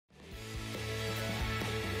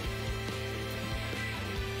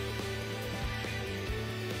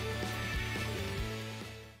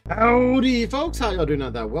Howdy, folks! How y'all doing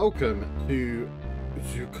out there? Welcome to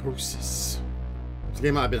Zoochosis. It's a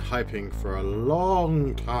game I've been hyping for a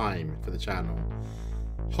long time for the channel.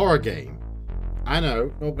 Horror game. I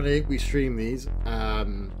know, normally we stream these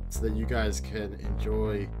so that you guys can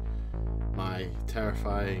enjoy my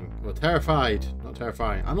terrifying, well, terrified, not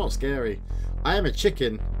terrifying. I'm not scary. I am a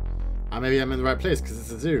chicken. Maybe I'm in the right place because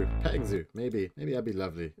it's a zoo, petting zoo. Maybe that'd be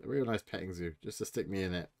lovely. A real nice petting zoo, just to stick me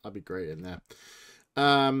in it. I'd be great in there.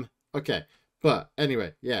 Okay, but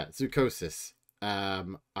anyway, yeah, Zoochosis.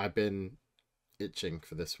 I've been itching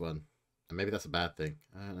for this one, and maybe that's a bad thing.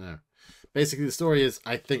 I don't know. Basically, the story is,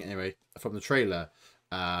 I think anyway, from the trailer,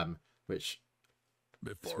 which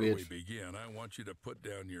before we begin, I want you to put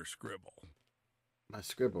down your scribble. My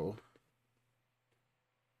scribble.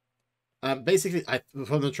 Basically,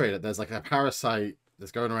 from the trailer, there's like a parasite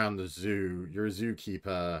that's going around the zoo. You're a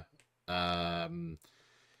zookeeper, and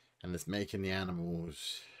it's making the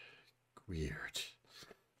animals weird.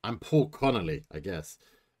 I'm Paul Connolly, I guess.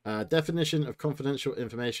 Definition of confidential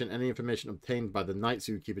information. Any information obtained by the night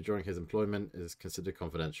zookeeper during his employment is considered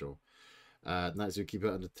confidential. Night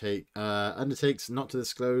zookeeper undertakes not to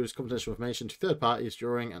disclose confidential information to third parties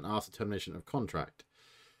during and after termination of contract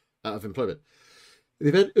of employment. In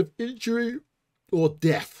the event of injury or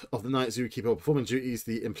death of the night zookeeper performing duties,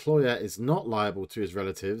 the employer is not liable to his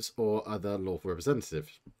relatives or other lawful representative.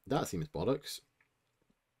 That seems bollocks.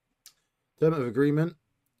 Term of agreement,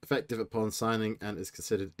 effective upon signing and is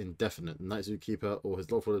considered indefinite. The night zookeeper or his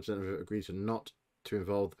lawful representative agrees not to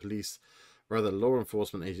involve the police or other law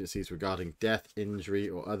enforcement agencies regarding death, injury,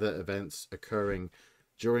 or other events occurring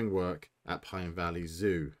during work at Pine Valley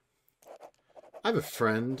Zoo. I have a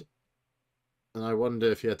friend, and I wonder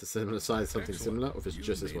if he had to sign something similar, or if it's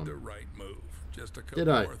just this one. The right move. Just a couple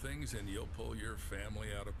more things, and you'll pull your family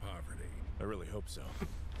out of poverty. I really hope so.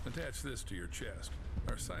 Attach this to your chest.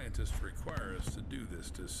 Our scientists require us to do this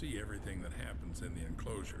to see everything that happens in the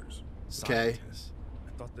enclosures. Okay. Scientists?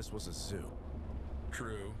 I thought this was a zoo.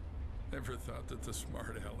 True. Ever thought that the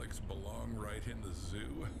smart Alex belong right in the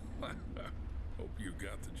zoo? Hope you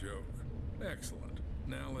got the joke. Excellent.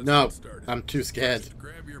 Now let's get started. I'm too scared. First,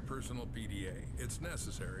 grab your personal PDA. It's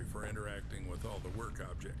necessary for interacting with all the work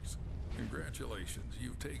objects. Congratulations,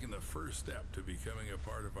 you've taken the first step to becoming a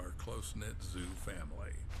part of our close-knit zoo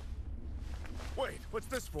family. Wait, what's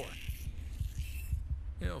this for?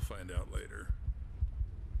 You'll find out later.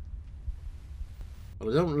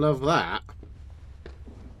 Well, I don't love that.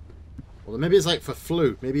 Well, maybe it's like for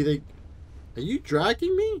flu. Maybe they... Are you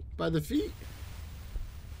dragging me by the feet?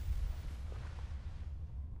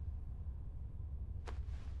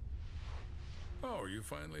 Oh, are you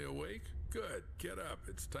finally awake? Good. Get up.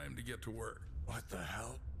 It's time to get to work. What the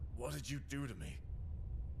hell? What did you do to me?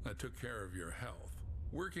 I took care of your health.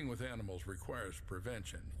 Working with animals requires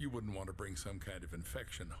prevention. You wouldn't want to bring some kind of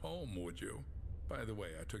infection home, would you? By the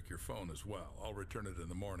way, I took your phone as well. I'll return it in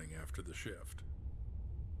the morning after the shift.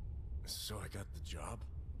 So I got the job?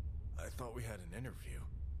 I thought we had an interview.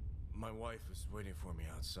 My wife was waiting for me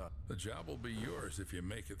outside. The job will be yours if you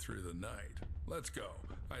make it through the night. Let's go.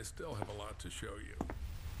 I still have a lot to show you.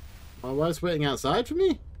 My wife's waiting outside for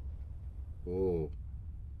me? Oh.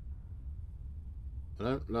 I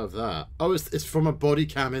don't love that. Oh, it's from a body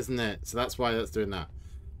cam, isn't it? So that's why that's doing that.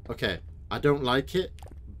 Okay. I don't like it,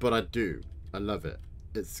 but I do. I love it.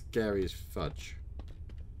 It's scary as fudge.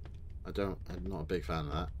 I'm not a big fan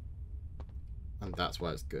of that. And that's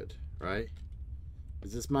why it's good, right?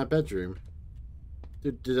 Is this my bedroom?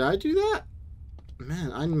 Did I do that?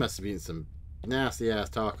 Man, I must have eaten some nasty ass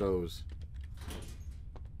tacos.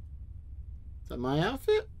 Is that my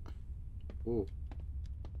outfit? Ooh.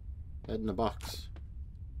 Head in a box.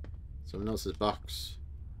 Someone else's box.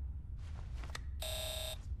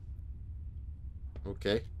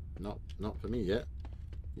 Okay. Not for me yet.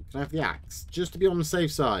 Can I have the axe? Just to be on the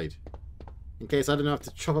safe side. In case I don't have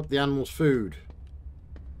to chop up the animal's food.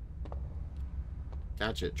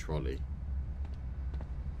 Gadget trolley.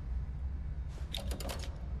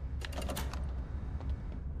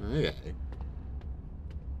 Okay.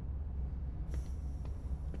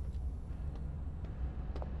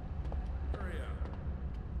 Hurry up.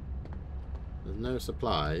 There's no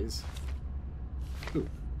supplies. Ooh.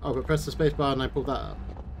 Oh, but press the space bar and I pulled that up.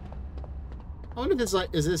 I wonder if it's like,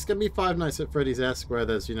 is this going to be Five Nights at Freddy's-esque where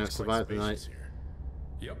there's, you know, survive the night? Here.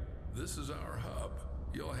 Yep, this is our hub.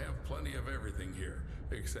 You'll have plenty of everything here,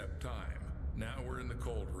 except time. Now we're in the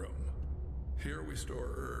cold room. Here we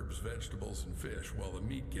store herbs, vegetables, and fish while the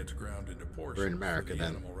meat gets ground into portions We're in America, for the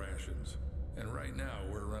then. animal rations. And right now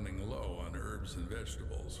we're running low on herbs and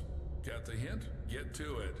vegetables. Got the hint? Get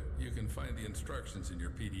to it. You can find the instructions in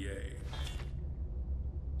your PDA.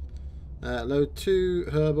 Load 2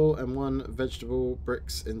 herbal and 1 vegetable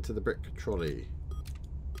bricks into the brick trolley.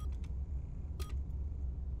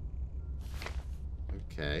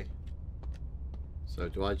 Okay. So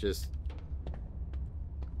do I just...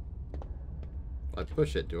 I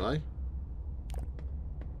push it, do I?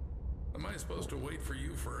 Am I supposed to wait for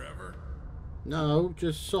you forever? No,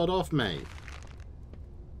 just sod off, mate.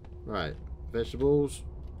 Right. Vegetables.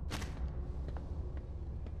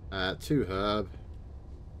 2 herb.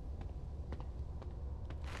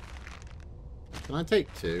 Can I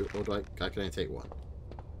take 2, or do I can only take 1?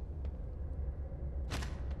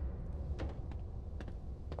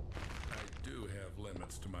 I do have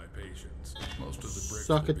limits to my patience. Most of the bricks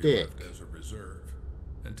Suck a will be dick. left as a reserve.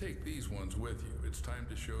 And take these ones with you. It's time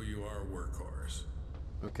to show you our workhorse.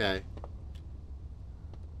 Okay.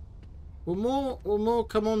 Will more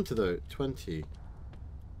come on to the 20?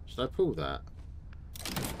 Should I pull that?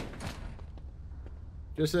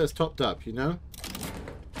 Just so it's topped up, you know?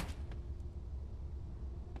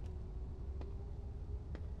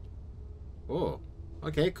 Oh.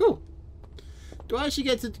 Okay, cool. Do I actually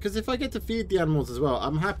get to... Because if I get to feed the animals as well,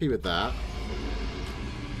 I'm happy with that.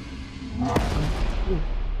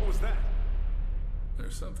 What was that?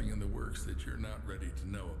 There's something in the works that you're not ready to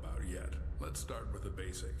know about yet. Let's start with the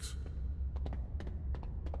basics.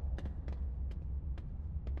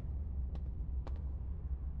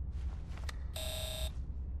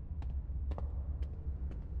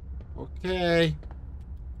 Okay.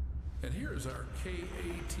 And here's our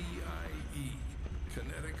KATIE,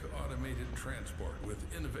 Kinetic Automated Transport with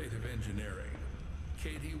Innovative Engineering.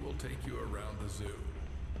 Katie will take you around the zoo.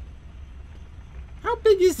 How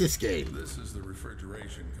big is this game? This is the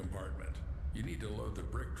refrigeration compartment. You need to load the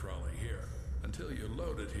brick trolley here. Until you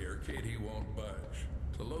load it here, Katie won't budge.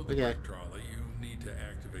 To load the brick trolley, you need to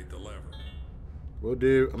activate the lever. Will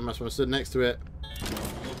do. I must want to sit next to it.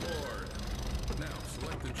 Aboard. Now,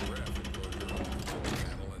 select the giraffe enclosure on the control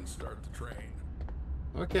panel and start the train.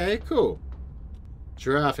 Okay, cool.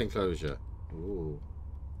 Giraffe enclosure. Ooh.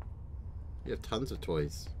 You have tons of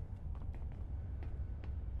toys.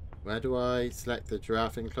 Where do I select the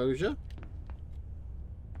giraffe enclosure?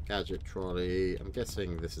 Gadget trolley. I'm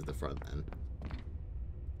guessing this is the front then.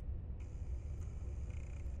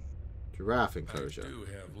 Giraffe enclosure. I do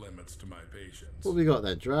have limits to my patience. What have we got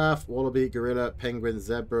then? Giraffe, wallaby, gorilla, penguin,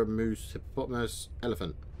 zebra, moose, hippopotamus,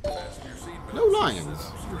 elephant. Fasten your seatbelts. No lions. Sit up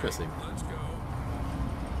straight. Interesting. Let's go.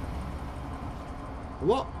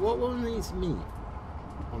 What one needs meat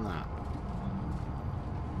on that?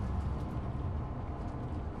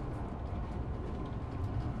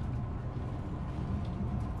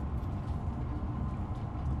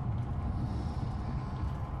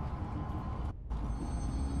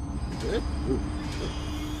 Good. Ooh.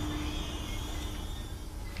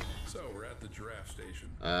 So we're at the giraffe station.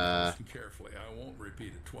 Uh, Listen carefully. I won't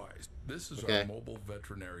repeat it twice. This is okay. our mobile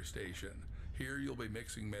veterinary station. Here you'll be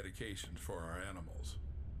mixing medications for our animals.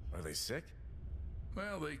 Are they sick?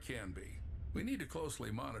 Well, they can be. We need to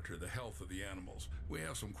closely monitor the health of the animals. We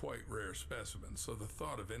have some quite rare specimens, so the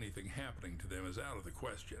thought of anything happening to them is out of the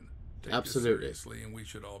question. Take Absolutely. this seriously, and we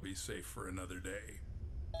should all be safe for another day.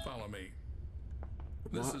 Follow me.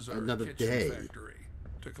 This What? is our Another kitchen day? factory.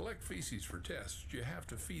 To collect feces for tests, you have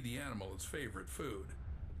to feed the animal its favorite food.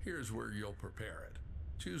 Here's where you'll prepare it.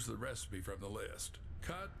 Choose the recipe from the list.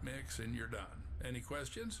 Cut, mix, and you're done. Any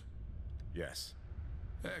questions? Yes.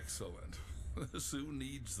 Excellent. The zoo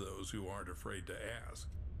needs those who aren't afraid to ask.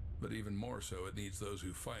 But even more so, it needs those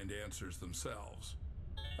who find answers themselves.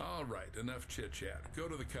 All right, enough chit-chat. Go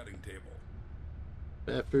to the cutting table.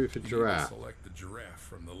 Bear food for You need to giraffe. select the giraffe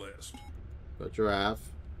from the list. Got giraffe.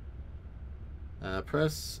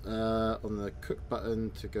 Press on the cook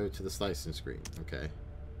button to go to the slicing screen. Okay.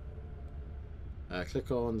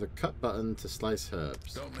 Click on the cut button to slice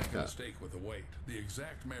herbs. Don't make a Cut. mistake with the weight. The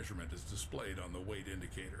exact measurement is displayed on the weight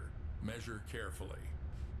indicator. Measure carefully.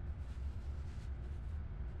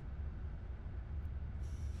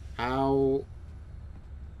 How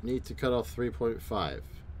need to cut off 3.5. I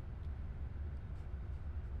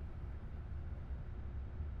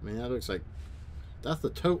mean, that looks like that's the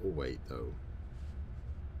total weight, though.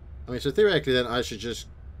 I mean, so theoretically, then I should just.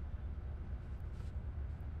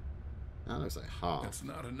 That looks like half. That's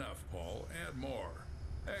not enough, Paul. Add more.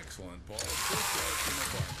 Excellent, Paul. Just like in a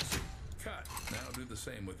pharmacy. Cut. Now do the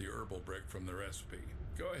same with the herbal brick from the recipe.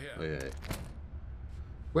 Go ahead. Okay.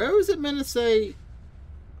 Where was it meant to say?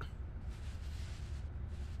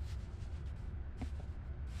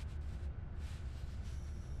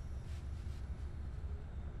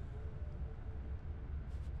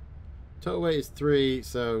 Total weight is 3,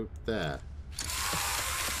 so there.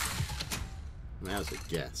 I mean, that was a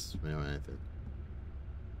guess. We don't know anything.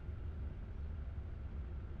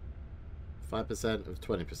 5% of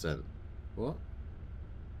 20%. What?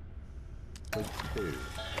 22.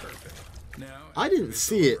 Perfect. Now, I didn't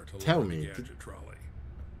see it. over to Tell load me. the gadget trolley.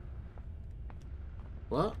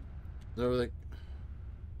 What? They were like...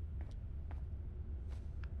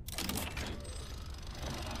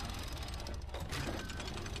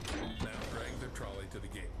 Now drag the trolley to the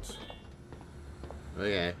gates.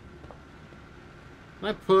 Okay. Can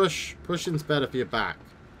I push? Pushing's better for your back.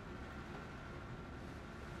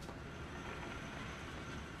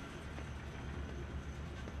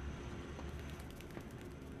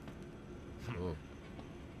 Oh.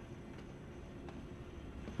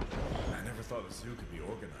 I never thought a zoo could be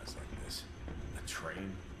organized like this. A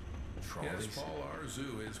train, trolleys. Yes, Paul, our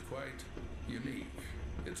zoo is quite unique.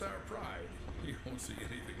 It's our pride. You won't see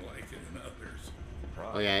anything like it in others.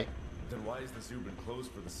 Pride. Okay. Then why has the zoo been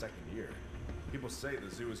closed for the second year? People say the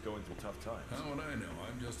zoo is going through tough times. How would I know?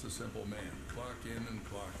 I'm just a simple man. Clock in and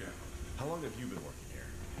clock out. How long have you been working here?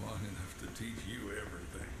 Long enough to teach you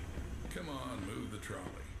everything. Come on, move the trolley.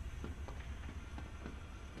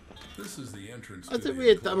 This is the entrance. That's to a the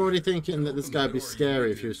weird. I'm enclosure. already thinking that this Open the guy'd be door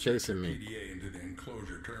scary if he you was need to chasing me. PDA into the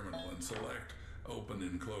enclosure terminal and select open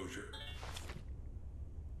enclosure.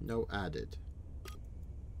 No added.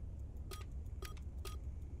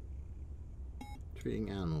 Treating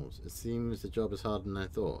animals. It seems the job is harder than I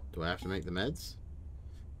thought. Do I have to make the meds?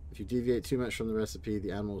 If you deviate too much from the recipe,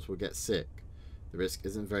 the animals will get sick. The risk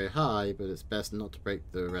isn't very high, but it's best not to break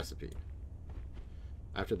the recipe.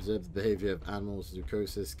 I have to observe the behavior of animals.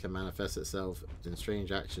 Zoochosis can manifest itself in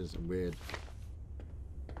strange actions and weird...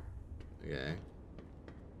 Okay.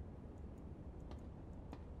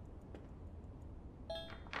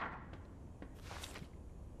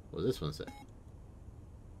 What does this one say?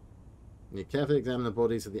 You carefully examine the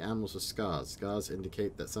bodies of the animals for scars. Scars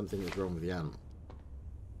indicate that something is wrong with the animal.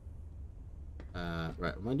 Right,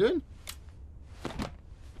 what am I doing?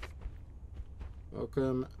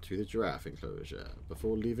 Welcome to the giraffe enclosure.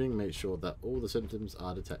 Before leaving, make sure that all the symptoms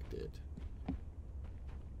are detected.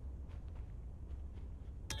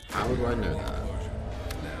 How do I know that?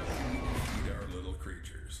 Now we need to feed our little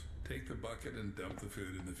creatures. Take the bucket and dump the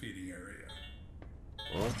food in the feeding area.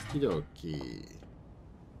 Okie dokie.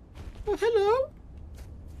 Oh, hello.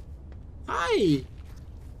 Hi.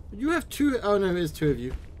 You have two. Oh, no, there's two of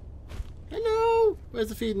you. Hello. Where's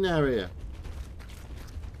the feeding area?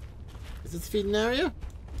 Is this the feeding area?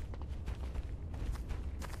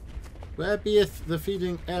 Where beeth the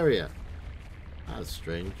feeding area? That's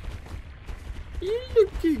strange. You're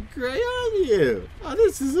looking great, aren't you? Oh,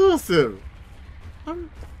 this is awesome.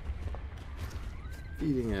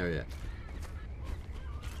 Feeding area.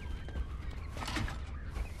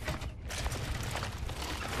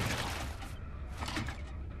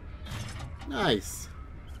 Nice.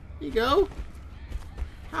 Here you go.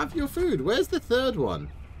 Have your food. Where's the third one?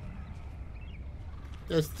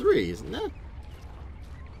 There's three, isn't there?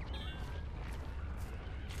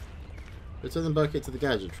 Return the bucket to the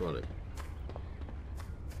gadget trolley.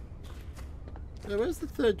 Yeah, where's the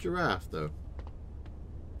third giraffe, though?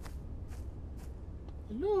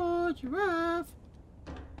 Hello, giraffe.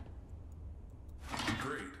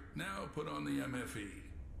 Great. Now put on the MFE.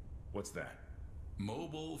 What's that?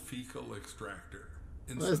 Mobile fecal extractor.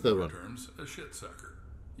 In Where's the simpler one? terms, a shit sucker.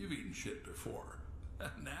 You've eaten shit before.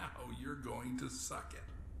 Now you're going to suck it.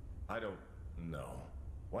 I don't know.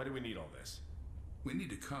 Why do we need all this? We need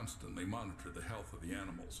to constantly monitor the health of the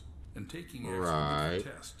animals, and taking Right.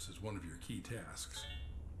 excellent tests is one of your key tasks.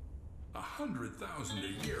 100,000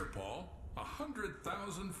 a year, Paul.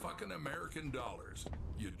 100,000 fucking American dollars.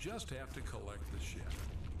 You just have to collect the shit.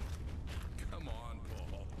 Come on,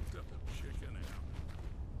 Paul. Don't chicken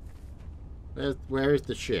out. Where is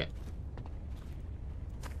the shit?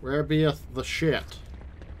 Where beeth the shit?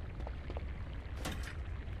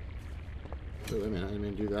 Oh, wait a minute, I didn't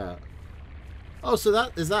mean to do that. Oh, so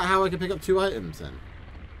is that how I can pick up two items then?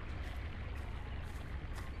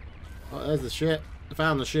 Oh, there's the shit. I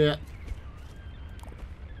found the shit.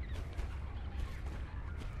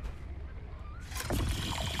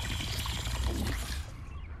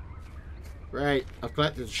 Right, I've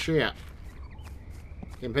collected the shit.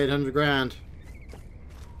 Getting paid 100 grand.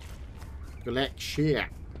 Collect shit.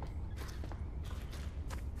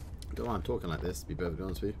 Don't know why I'm talking like this, to be perfectly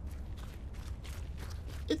honest with you.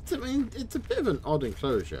 It's a bit of an odd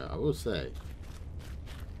enclosure, I will say.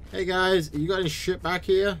 Hey guys, you got any shit back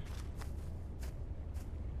here?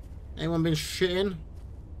 Anyone been shitting?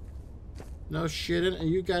 No shitting? Are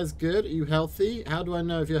you guys good? Are you healthy? How do I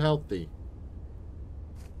know if you're healthy?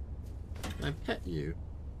 Can I pet you?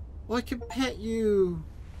 Oh, I can pet you.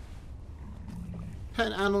 Pet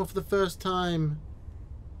an animal for the first time.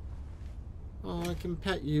 Oh, I can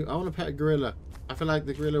pet you. I want to pet a gorilla. I feel like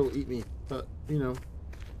the gorilla will eat me, but, you know.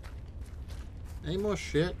 Any more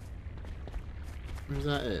shit? Or is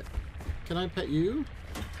that it? Can I pet you?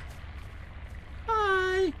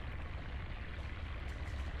 Hi!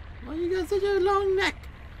 Why you got such a long neck?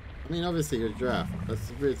 I mean, obviously you're a giraffe. That's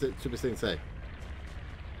the really stupid thing to say.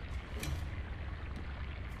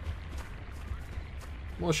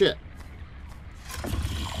 More shit. I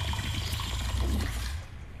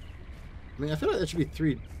mean, I feel like there should be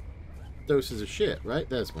 3 doses of shit, right?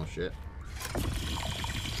 There's more shit.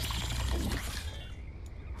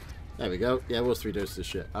 There we go. Yeah, it was 3 doses of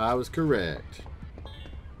shit. I was correct.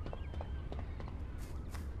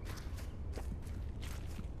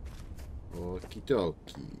 Okie dokie.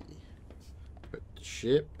 Put the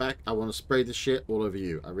shit back. I want to spray the shit all over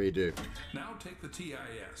you. I really do. Now take the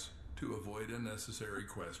TIS. To avoid unnecessary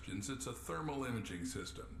questions, it's a thermal imaging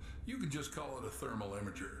system. You can just call it a thermal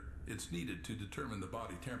imager. It's needed to determine the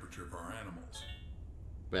body temperature of our animals.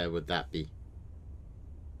 Where would that be?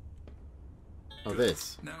 Oh,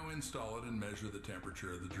 this. Now install it and measure the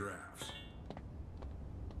temperature of the giraffes.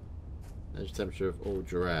 Measure temperature of all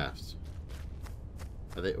giraffes.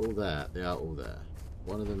 Are they all there? They are all there.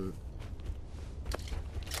 One of them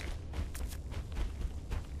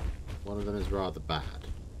is rather bad.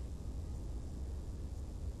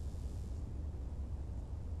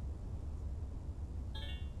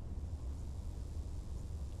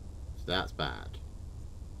 So that's bad.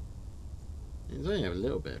 It's only a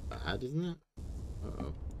little bit bad, isn't it?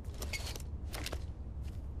 Uh-oh.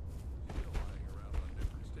 Still lying around on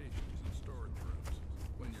different stations and storage rooms.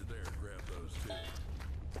 When you're there, grab those too.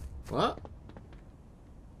 What?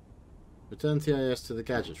 Return TIS to the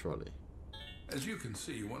gadget trolley. As you can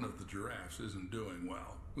see, one of the giraffes isn't doing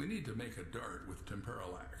well. We need to make a dart with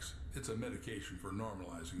temperalax. It's a medication for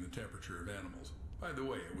normalizing the temperature of animals. By the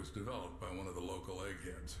way, it was developed by one of the local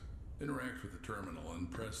eggheads. Interact with the terminal and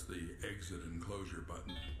press the exit enclosure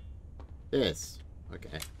button. This.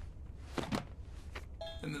 Okay.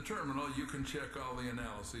 In the terminal, you can check all the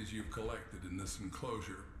analyses you've collected in this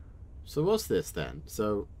enclosure. So what's this then?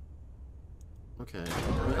 So... Okay.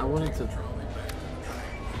 I wanted to... Do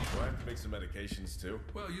I have to make some medications too?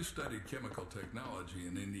 Well, you studied chemical technology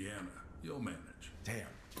in Indiana. You'll manage. Damn.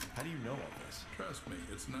 How do you know all this? Trust me,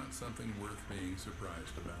 it's not something worth being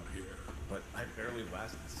surprised about here. But I barely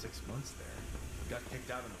lasted 6 months there. Got kicked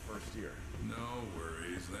out in the first year. No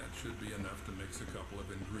worries. That should be enough to mix a couple of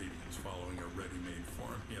ingredients following a ready-made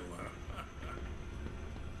formula.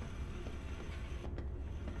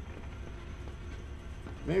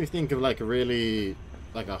 Maybe think of like a really...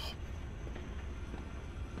 Like a... I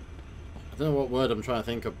don't know what word I'm trying to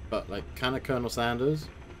think of, but like kind of Colonel Sanders.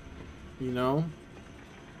 You know?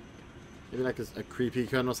 Maybe like a creepy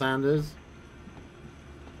Colonel Sanders?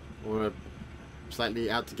 Or a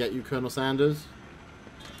slightly out to get you Colonel Sanders?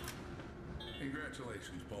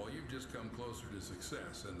 Congratulations, Paul. You've just come closer to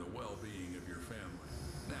success and the well-being of your family.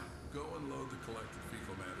 Now, go and load the collected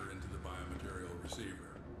fecal matter into the biomaterial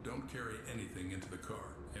receiver. Don't carry anything into the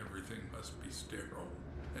car. Everything must be sterile.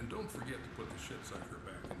 And don't forget to put the shit sucker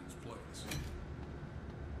back in its place.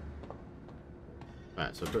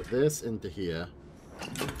 Right, so put this into here.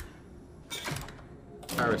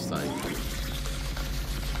 Parasite.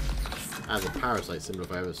 As a parasite symbol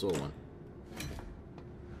if I ever saw one.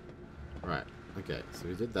 Right, okay, so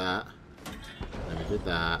we did that. Then we did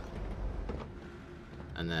that.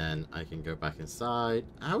 And then I can go back inside.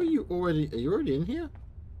 How are you already in here?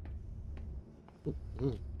 Ooh,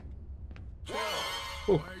 ooh.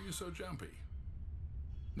 Why are you so jumpy?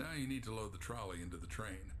 Now you need to load the trolley into the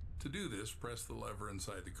train. To do this, press the lever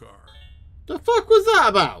inside the car. The fuck was that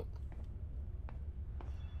about?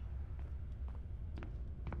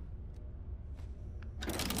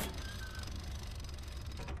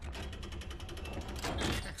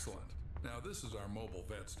 Excellent. Now this is our mobile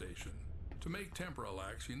vet station. To make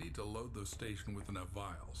temperalax, you need to load the station with enough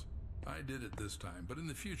vials. I did it this time, but in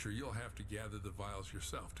the future you'll have to gather the vials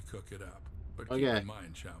yourself to cook it up. But keep in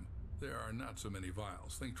mind, chum, there are not so many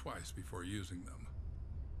vials. Think twice before using them.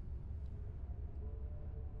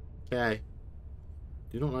 Okay.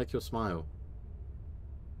 You don't like your smile.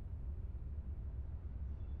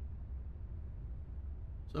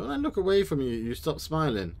 So when I look away from you, you stop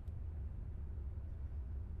smiling.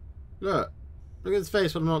 Look. Look at his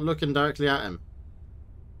face when I'm not looking directly at him.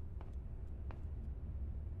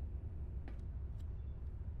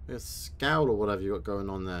 A scowl or whatever you got going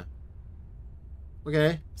on there.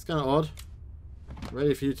 Okay, it's kind of odd.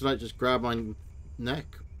 Ready for you to like just grab my neck?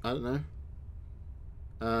 I don't know.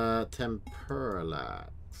 Temperalax.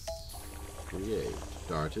 Create.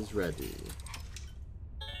 Dart is ready.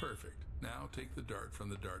 Perfect. Now take the dart from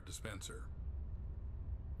the dart dispenser.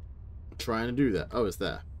 Trying to do that. Oh, it's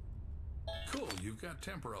there. Cool, you've got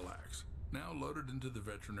Temperalax. Now load it into the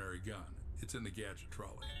veterinary gun. It's in the gadget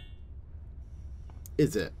trolley.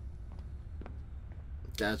 Is it?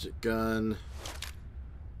 Gadget gun.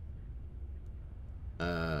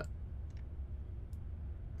 How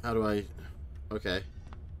do I... Okay.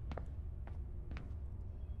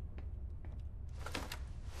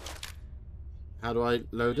 How do I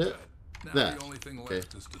load it? Good. Now There. the only thing Okay.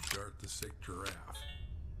 left is to dart the sick giraffe.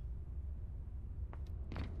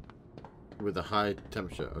 With a high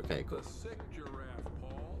temperature. Okay, cool. The sick giraffe,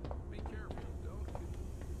 Paul. Be careful. Don't...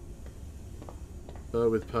 Poe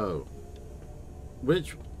with Poe.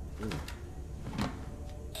 Which...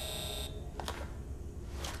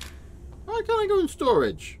 Why can't I go in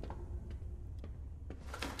storage?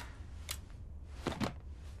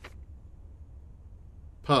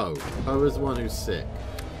 Poe. Poe is the one who's sick.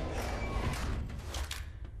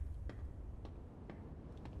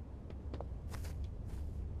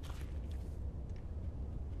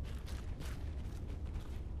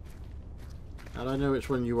 How do I know which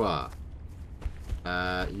one you are?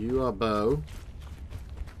 You are Bo.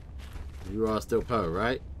 You are still Poe,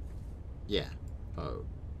 right? Yeah, Poe.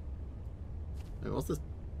 Wait, what's this?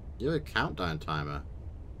 You have a countdown timer.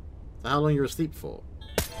 So how long you're asleep for?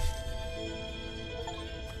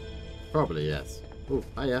 Probably, yes. Oh,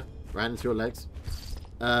 hiya. Ran into your legs.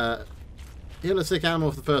 Heal a sick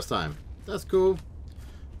animal for the first time. That's cool.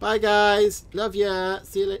 Bye, guys. Love ya.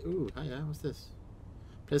 See you later. Ooh, hiya. What's this?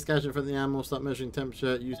 Place gadget from the animal. Start measuring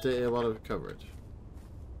temperature. Use data while of coverage.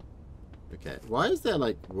 Okay. Why is there,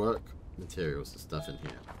 like, work materials and stuff in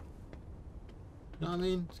here? You know what I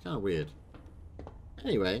mean? It's kind of weird.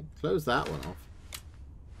 Anyway, close that one off.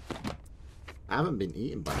 I haven't been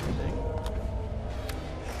eaten by anything.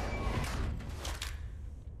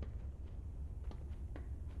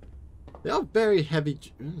 They are very heavy.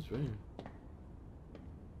 That's weird.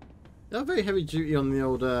 They are very heavy duty on the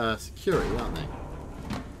old security, aren't they?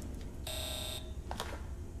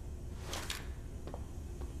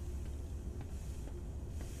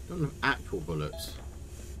 Don't have actual bullets.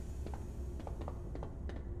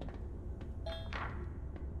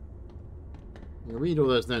 I'll read all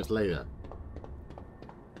those notes later.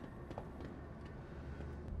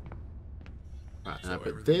 Right, and I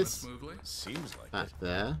put this Seems like back it.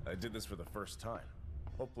 there. I did this for the first time.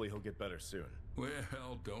 Hopefully he'll get better soon.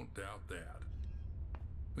 Well, don't doubt that.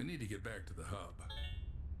 We need to get back to the hub.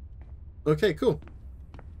 Okay, cool.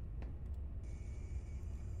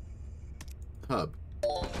 Hub.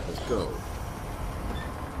 Let's go.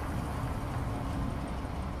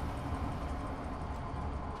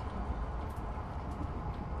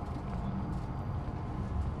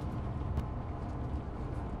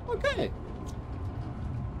 Okay.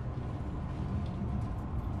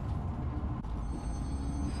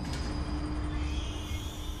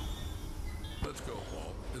 Let's go,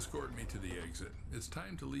 Paul. Escort me to the exit. It's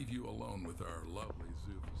time to leave you alone with our lovely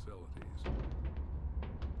zoo facilities.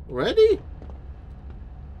 Ready?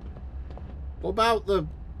 What about the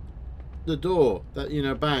door that, you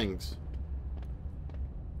know, bangs?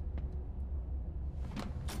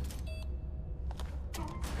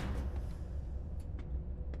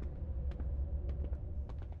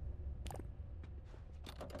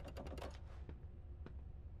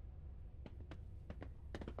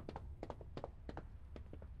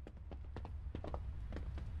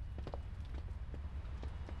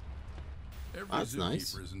 Every That's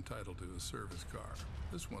nice. zookeeper is entitled to a service car.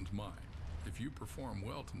 This one's mine. If you perform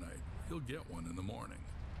well tonight, you'll get one in the morning.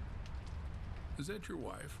 Is that your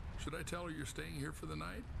wife? Should I tell her you're staying here for the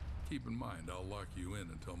night? Keep in mind, I'll lock you in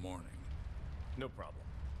until morning. No problem.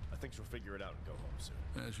 I think she'll figure it out and go home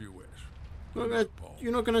soon. As you wish. You're Good not night, gonna, Paul.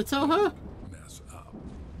 you're not gonna tell her? Mess up.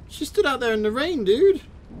 She stood out there in the rain, dude.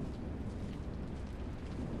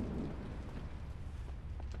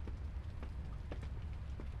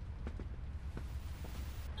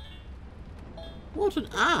 What an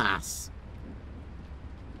ass.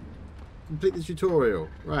 Complete the tutorial.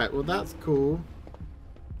 Right, well that's cool.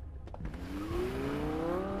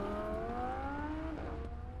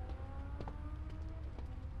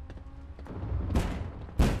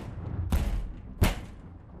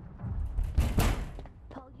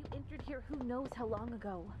 Paul, you entered here who knows how long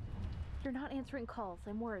ago. You're not answering calls.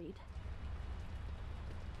 I'm worried.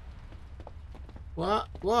 What?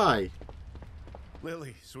 Why?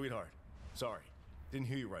 Lily, sweetheart. Sorry. Didn't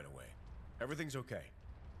hear you right away. Everything's okay.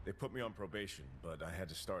 They put me on probation, but I had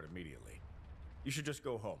to start immediately. You should just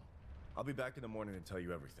go home. I'll be back in the morning to tell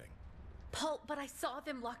you everything. Paul, but I saw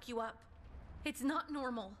them lock you up. It's not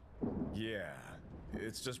normal. Yeah,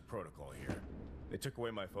 it's just protocol here. They took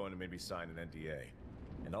away my phone and made me sign an NDA.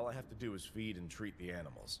 And all I have to do is feed and treat the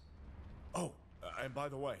animals. Oh, and by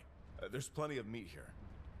the way, there's plenty of meat here.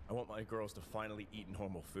 I want my girls to finally eat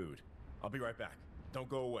normal food. I'll be right back. Don't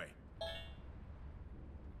go away.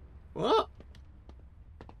 What?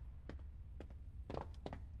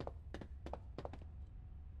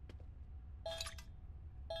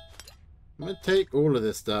 I'm gonna take all of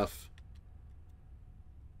this stuff.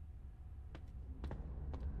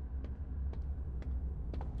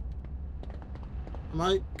 Am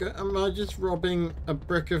I just robbing a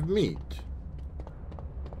brick of meat?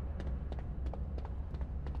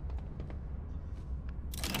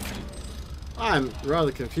 I'm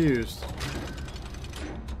rather confused.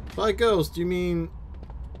 By girls, do you mean...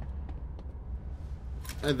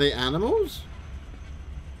 Are they animals?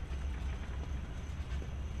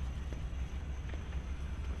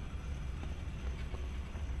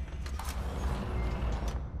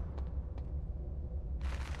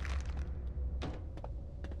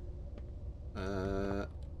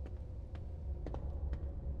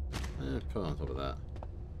 Put on top of that.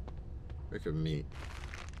 Brick of meat.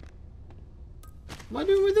 What am I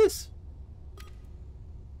doing with this?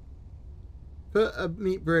 Put a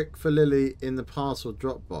meat brick for Lily in the parcel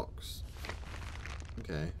drop box.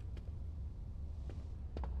 Okay.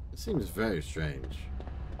 It seems very strange.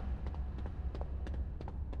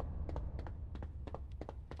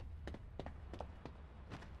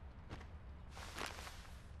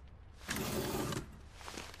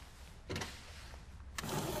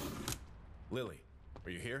 Lily,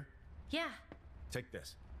 are you here? Yeah. Take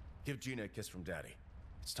this. Give Gina a kiss from Daddy.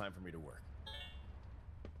 It's time for me to work.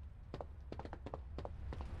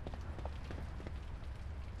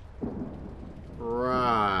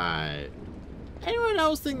 Right. Anyone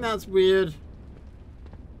else think that's weird?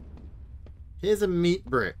 Here's a meat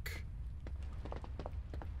brick.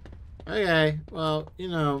 Okay, well, you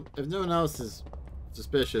know, if no one else is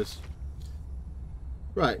suspicious.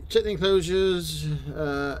 Right, check the enclosures,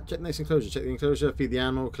 check the next enclosure, check the enclosure, feed the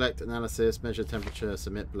animal, collect analysis, measure temperature,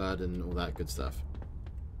 submit blood, and all that good stuff.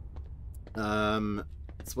 So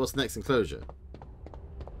what's the next enclosure?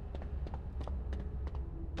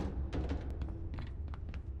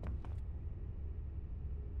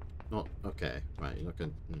 Not, okay, right, you're not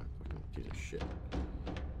gonna, fucking piece of shit.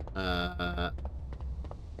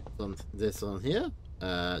 This on here,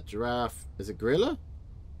 giraffe, is it gorilla?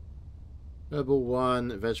 Herbal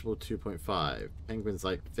 1, vegetable 2.5. Penguins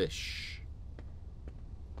like fish.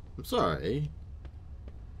 I'm sorry.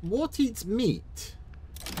 What eats meat?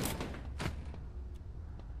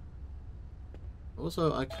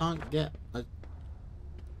 Also, I can't get...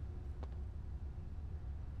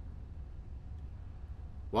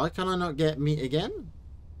 Why can I not get meat again?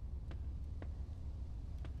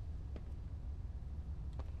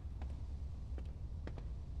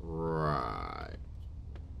 Right.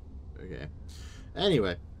 Okay.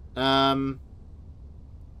 Anyway, oh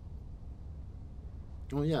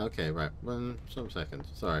yeah, okay, right. Some second.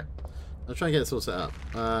 Sorry, I'm trying to get this all set up.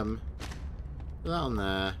 Put that on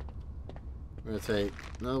there. We're gonna take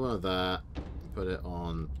another one of that, put it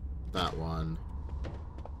on that one,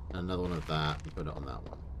 and another one of that, and put it on that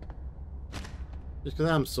one. Just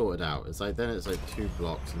because I'm sorted out. It's like then it's like 2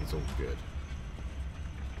 blocks and it's all good.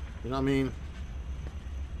 You know what I mean?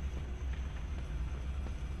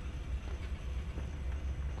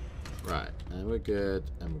 Right, and we're good,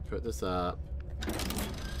 and we put this up.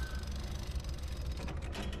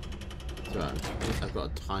 Sorry, I've got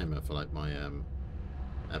a timer for like my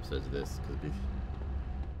episodes of this.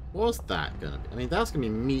 What's that gonna be? I mean, that's gonna be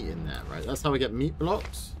meat in there, right? That's how we get meat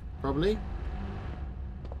blocks, probably.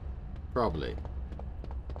 Probably.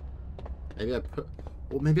 Maybe I put,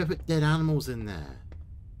 or maybe I put dead animals in there.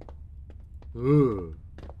 Ooh,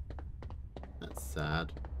 that's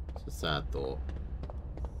sad. It's a sad thought.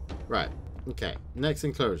 Right, okay, next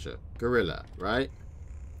enclosure. Gorilla, right?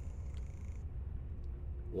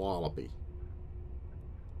 Wallaby.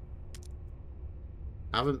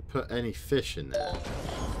 Haven't put any fish in there.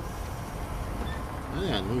 I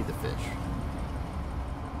think I need the fish.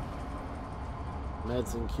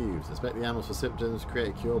 Meds and cubes. Inspect the animals for symptoms. Create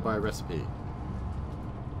a cure by recipe.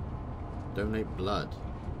 Donate blood.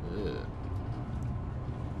 Ugh.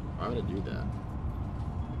 Why would I do that?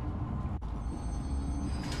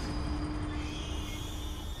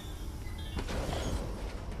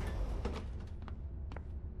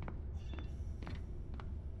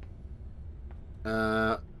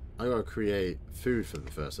 I gotta create food for them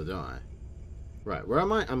first, don't I? Right, where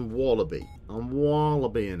am I? I'm Wallaby. I'm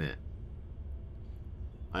Wallaby in it.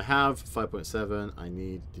 I have 5.7. I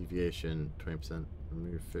need deviation 20%.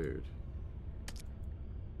 Remove food.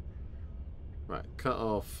 Right, cut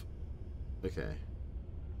off. Okay.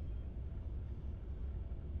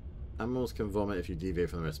 Animals can vomit if you deviate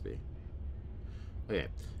from the recipe. Okay.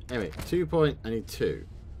 Anyway, I need 2.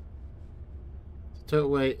 So total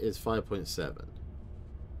weight is 5.7.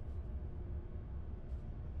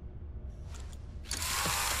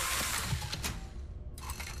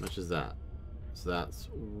 How much is that? So that's...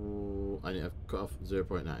 Ooh, I need to cut off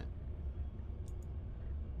 0.9.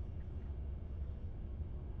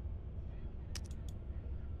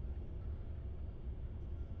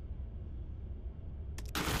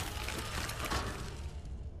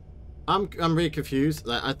 I'm really confused.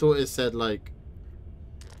 Like, I thought it said like...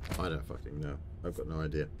 I don't fucking know. I've got no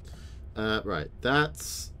idea. Right,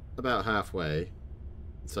 that's about halfway.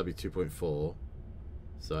 So that'll be 2.4.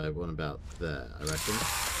 So I want about there, I reckon.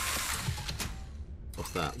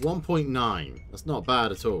 What's that? 1.9. That's not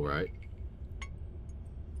bad at all, right?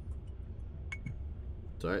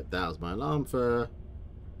 Sorry, that was my alarm for...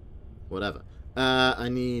 whatever. I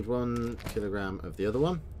need 1 kilogram of the other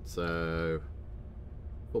one. So...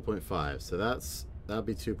 4.5. So that'll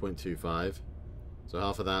be 2.25. So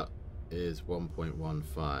half of that is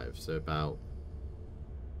 1.15. So about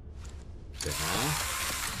there.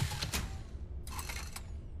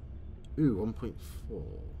 Ooh, 1.4.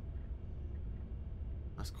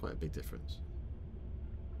 That's quite a big difference.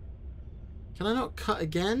 Can I not cut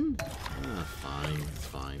again? Ah, fine. It's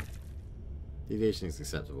fine. Deviation is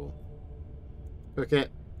acceptable. Cook it.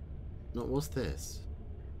 Not what's this?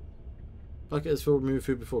 Bucket is full, remove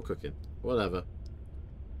food before cooking. Whatever.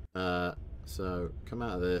 So, come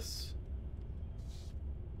out of this.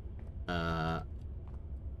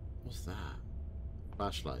 What's that?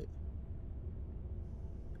 Flashlight.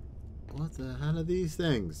 What the hell are these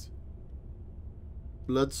things?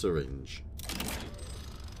 Blood syringe.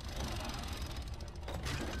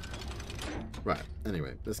 Right,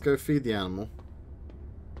 anyway, let's go feed the animal.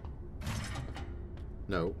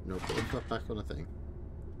 No, put the stuff back on a thing.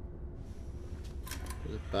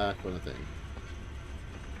 Put it back on a thing.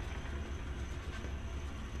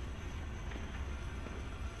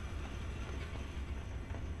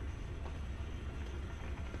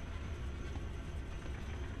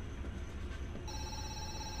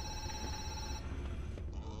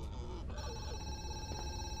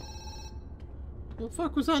 What the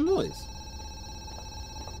fuck was that noise?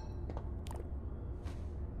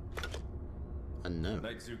 Unknown.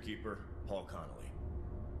 Night Zookeeper, Paul Connolly.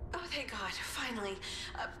 Oh, thank God, finally.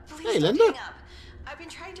 Please Hey, don't Linda. hang up. I've been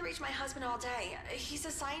trying to reach my husband all day. He's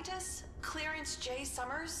a scientist, Clarence J.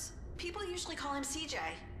 Summers. People usually call him CJ.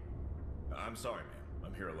 I'm sorry, ma'am.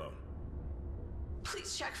 I'm here alone.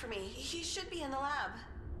 Please check for me. He should be in the lab.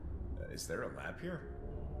 Is there a lab here?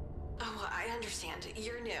 Oh, I understand.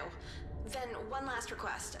 You're new. Then one last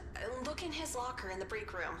request. Look in his locker in the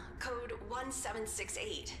break room. Code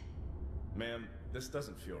 1768. Ma'am, this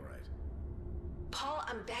doesn't feel right. Paul,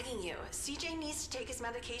 I'm begging you. CJ needs to take his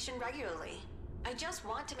medication regularly. I just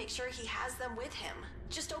want to make sure he has them with him.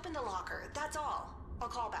 Just open the locker, that's all. I'll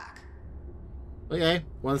call back. Okay,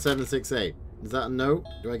 1768. Is that a note?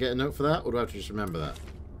 Do I get a note for that, or do I have to just remember that?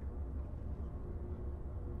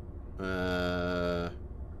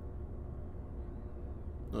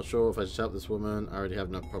 Not sure if I should help this woman. I already have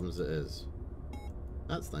enough problems as it is.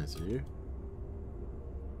 That's nice of you.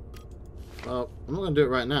 Well, I'm not going to do it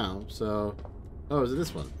right now, so... Oh, is it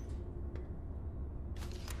this one?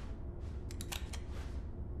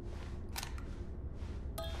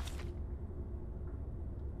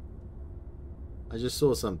 I just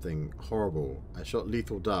saw something horrible. I shot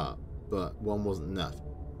lethal dart, but one wasn't enough.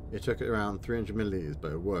 It took it around 300 milliliters,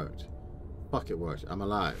 but it worked. Fuck, it worked. I'm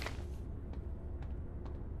alive.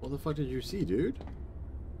 What the fuck did you see, dude?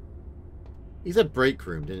 He said break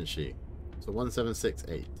room, didn't she? So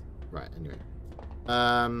 1768. Right, anyway.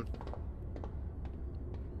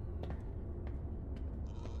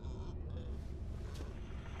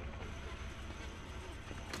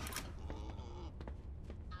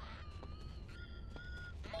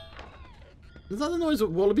 Is that the noise that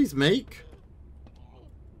wallabies make?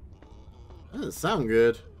 That doesn't sound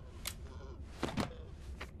good.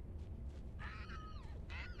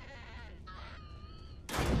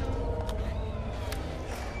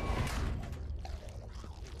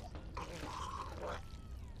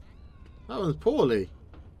 That one's poorly.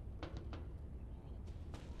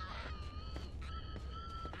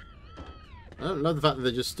 I don't love the fact that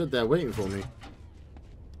they just stood there waiting for me.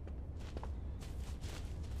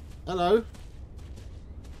 Hello.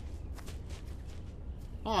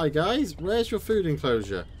 Hi guys, where's your food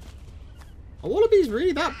enclosure? Are wallabies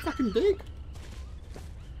really that fucking big?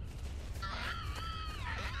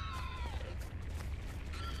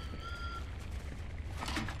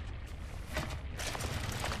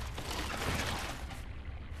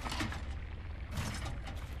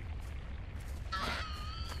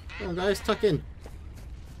 Come on guys, tuck in.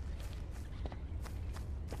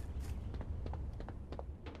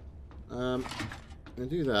 I'm gonna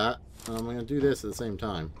do that. I'm gonna do this at the same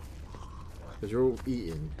time. Because you're all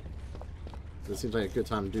eating. It seems like a good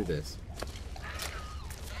time to do this.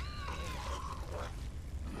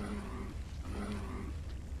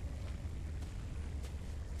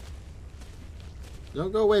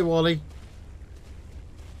 Don't go away, Wally.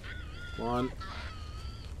 1,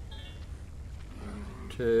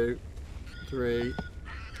 2, 3.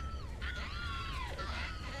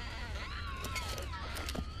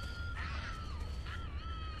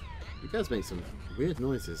 You guys make some weird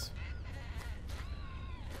noises.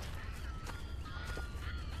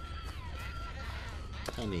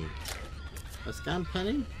 Penny. A scam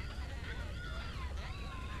penny?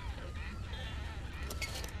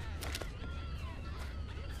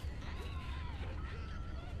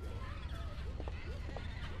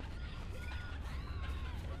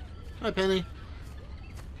 Hi, Penny.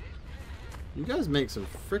 You guys make some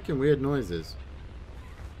freaking weird noises.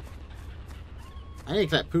 I need to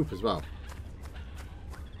collect poop as well.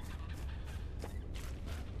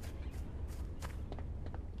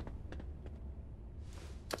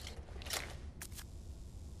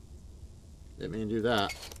 Didn't mean to do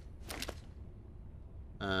that.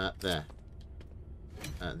 There.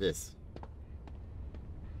 This.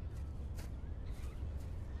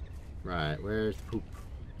 Right, where's the poop?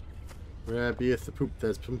 Where beeth the poop?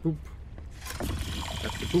 There's some poop.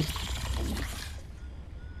 That's the poop.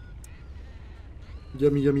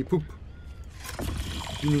 Yummy, yummy poop.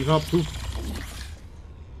 Yummy hot poop.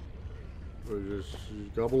 We're just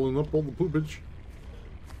gobbling up all the poopage.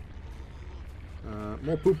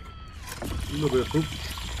 More poop. A little bit of poop.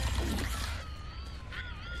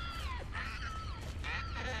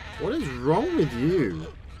 What is wrong with you?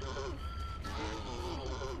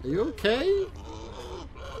 Are you okay?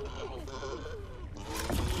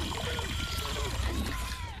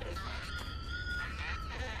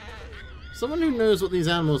 Someone who knows what these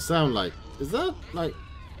animals sound like. Is that, like...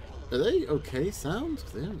 Are they okay sounds?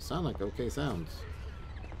 They don't sound like okay sounds.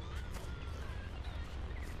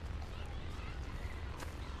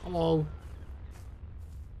 Hello.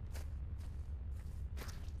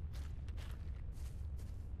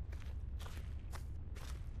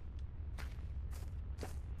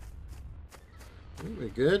 Ooh, we're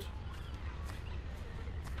good.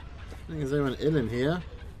 I think there's anyone ill in here.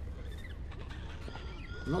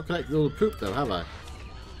 I've not collected all the poop though, have I?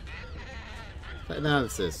 Collect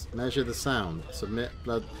analysis. Measure the sound. Submit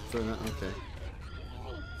blood for an... Okay.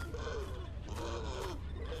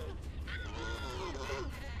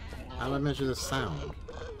 How do I measure the sound?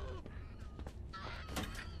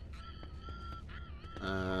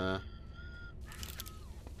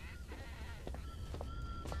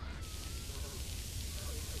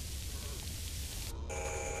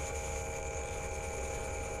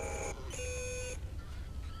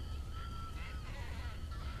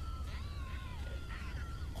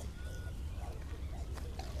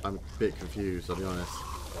 I'm a bit confused, I'll be honest.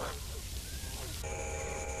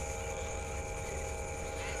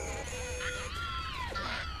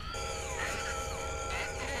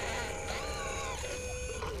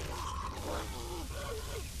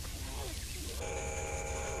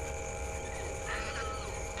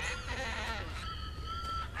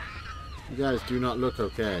 You guys do not look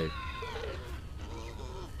okay. You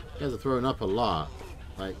guys are throwing up a lot.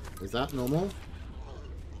 Like, is that normal?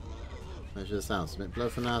 Measure the sound. Submit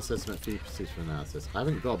blood for analysis. Submit feed proceeds for analysis. I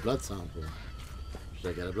haven't got a blood sample.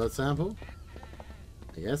 Should I get a blood sample?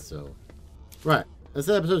 I guess so. Right. This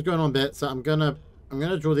episode's going on a bit, so I'm gonna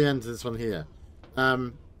draw the end to this one here. I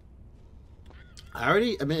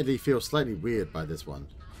already admittedly feel slightly weird by this one.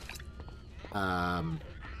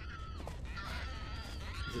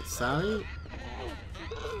 Is it Sally?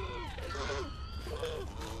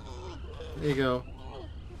 There you go.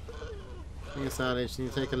 Thank you, Sally. Just need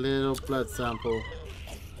to take a little blood sample.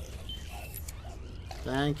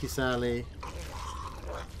 Thank you, Sally.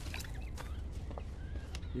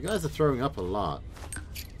 You guys are throwing up a lot.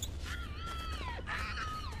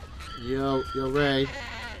 Yo, Ray.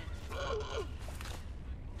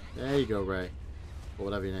 There you go, Ray. Or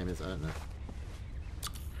whatever your name is, I don't know.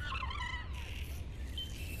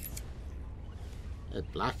 It's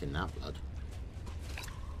black in that blood.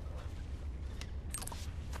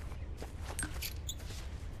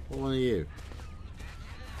 What one are you?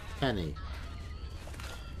 Penny.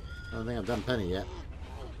 I don't think I've done Penny yet.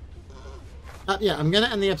 Yeah, I'm going to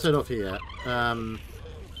end the episode off here. It's a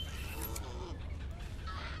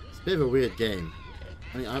bit of a weird game.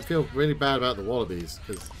 I mean, I feel really bad about the wallabies,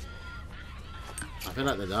 because I feel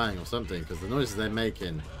like they're dying or something, because the noises they're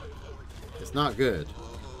making, it's not good.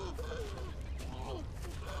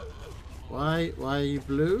 Why are you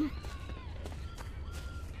blue?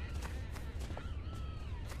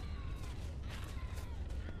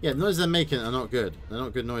 Yeah, the noises they're making are not good. They're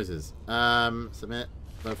not good noises. Submit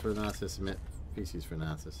blood for analysis, submit feces for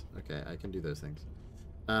analysis. Okay, I can do those things.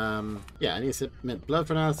 Yeah, I need to submit blood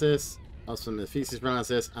for analysis. I'll submit feces for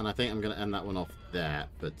analysis, and I think I'm going to end that one off there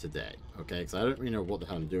for today. Okay, because I don't really know what the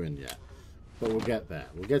hell I'm doing yet. But we'll get there.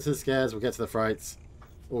 We'll get to the scares, we'll get to the frights.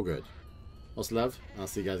 All good. Lots of love, and I'll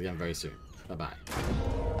see you guys again very soon.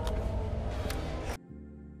 Bye-bye.